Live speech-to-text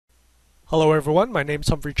Hello everyone, my name is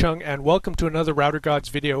Humphrey Chung and welcome to another RouterGods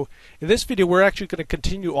video. In this video we're actually going to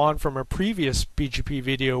continue on from our previous BGP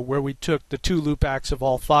video where we took the two loopbacks of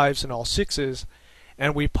all 5s and all 6s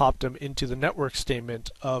and we popped them into the network statement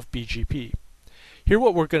of BGP. Here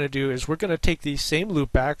what we're going to do is we're going to take these same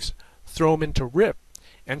loopbacks, throw them into RIP,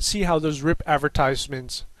 and see how those RIP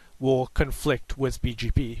advertisements will conflict with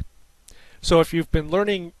BGP. So if you've been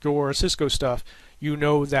learning your Cisco stuff, you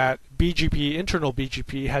know that BGP, internal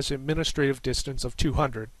BGP, has an administrative distance of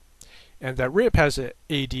 200 and that RIP has an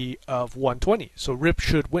AD of 120, so RIP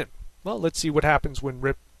should win. Well, let's see what happens when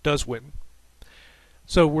RIP does win.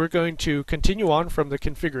 So we're going to continue on from the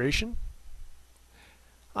configuration.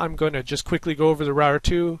 I'm going to just quickly go over the router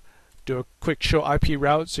 2, do a quick show IP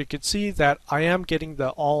route so you can see that I am getting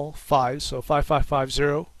the all 5s, so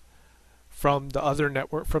 5550 from the other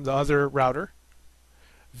network, from the other router,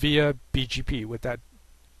 via BGP with that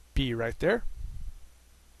B right there.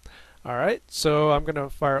 Alright, so I'm going to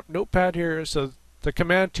fire up Notepad here. So the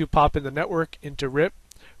command to pop in the network into RIP,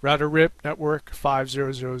 router RIP network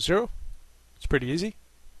 5000. It's pretty easy.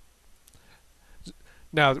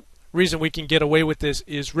 Now the reason we can get away with this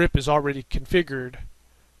is RIP is already configured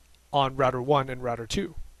on router 1 and router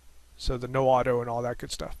 2. So the no auto and all that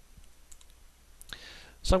good stuff.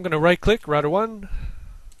 So I'm going to right click router 1.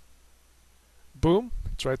 Boom.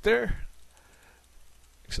 It's right there.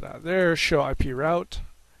 Exit out of there, show IP route.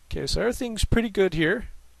 Okay, so everything's pretty good here.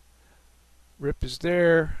 RIP is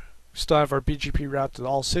there. We still have our BGP route to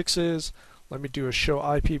all 6s. Let me do a show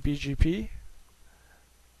IP BGP.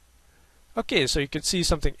 Okay, so you can see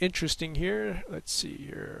something interesting here. Let's see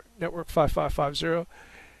here. Network 5550.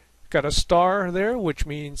 Got a star there, which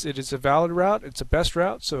means it is a valid route. It's a best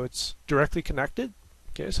route, so it's directly connected.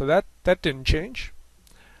 Okay, so that didn't change.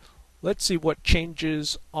 Let's see what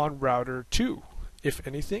changes on router 2, if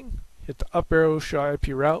anything. Hit the up arrow, show IP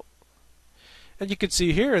route. And you can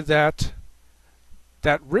see here that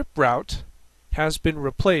that RIP route has been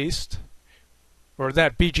replaced, or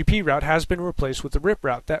that BGP route has been replaced with the RIP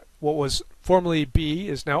route. That what was formerly B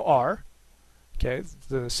is now R. Okay,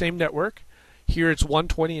 the same network. Here it's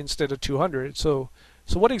 120 instead of 200. So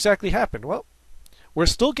what exactly happened? Well, we're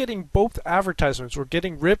still getting both advertisements. We're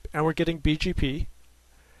getting RIP and we're getting BGP.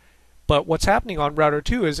 But what's happening on router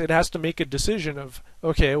 2 is it has to make a decision of,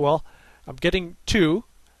 okay, well, I'm getting 2.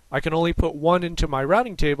 I can only put 1 into my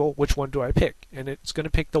routing table. Which one do I pick? And it's going to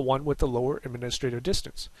pick the one with the lower administrative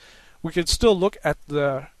distance. We could still look at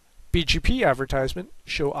the BGP advertisement,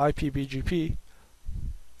 show IP BGP.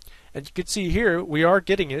 And you can see here we are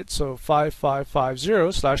getting it. So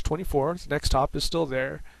 5550/24. The next hop is still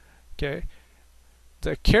there. Okay.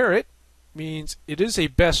 The caret means it is a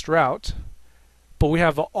best route. But we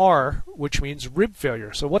have a R, which means RIB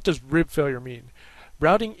failure. So what does RIB failure mean?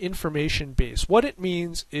 Routing information base. What it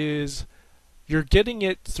means is you're getting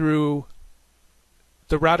it through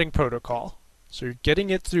the routing protocol. So you're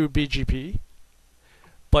getting it through BGP,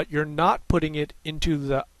 but you're not putting it into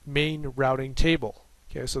the main routing table.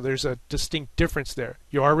 Okay, so there's a distinct difference there.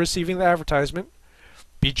 You are receiving the advertisement.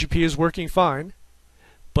 BGP is working fine,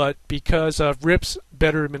 but because of RIP's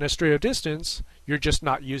better administrative distance, you're just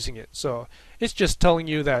not using it. So it's just telling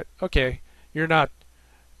you that, okay, you're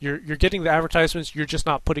getting the advertisements, you're just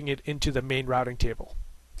not putting it into the main routing table.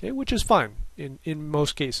 Okay, which is fine in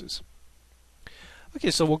most cases. Okay,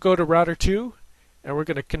 so we'll go to router 2 and we're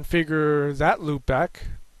going to configure that loopback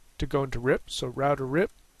to go into RIP. So router RIP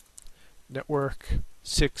network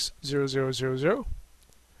 60000. I'm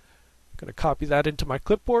going to copy that into my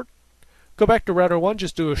clipboard. Go back to router 1,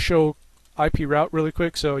 just do a show IP route really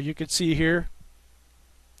quick. So you can see here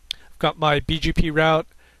I've got my BGP route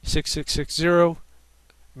 6660,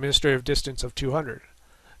 administrative distance of 200. I'm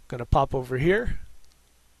going to pop over here,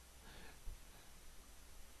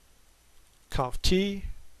 conf T,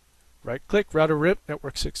 right click, router RIP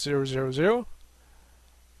network 6000,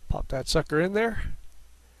 pop that sucker in there.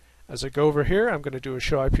 As I go over here, I'm going to do a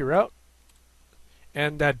show IP route,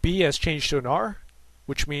 and that B has changed to an R,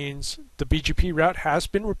 which means the BGP route has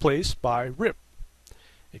been replaced by RIP.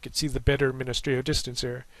 You can see the better administrative distance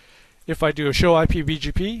here. If I do a show IP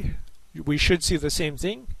BGP, we should see the same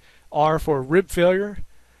thing. R for RIP failure.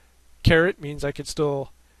 Caret means I could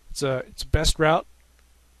still, it's a best route.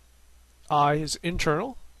 I is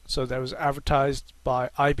internal, so that was advertised by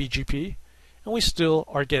iBGP. And we still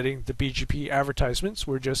are getting the BGP advertisements.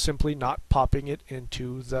 We're just simply not popping it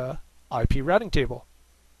into the IP routing table.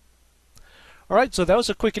 Alright, so that was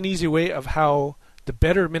a quick and easy way of how the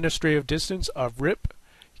better administrative distance of RIP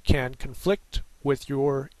can conflict with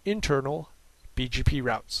your internal BGP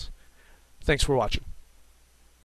routes. Thanks for watching.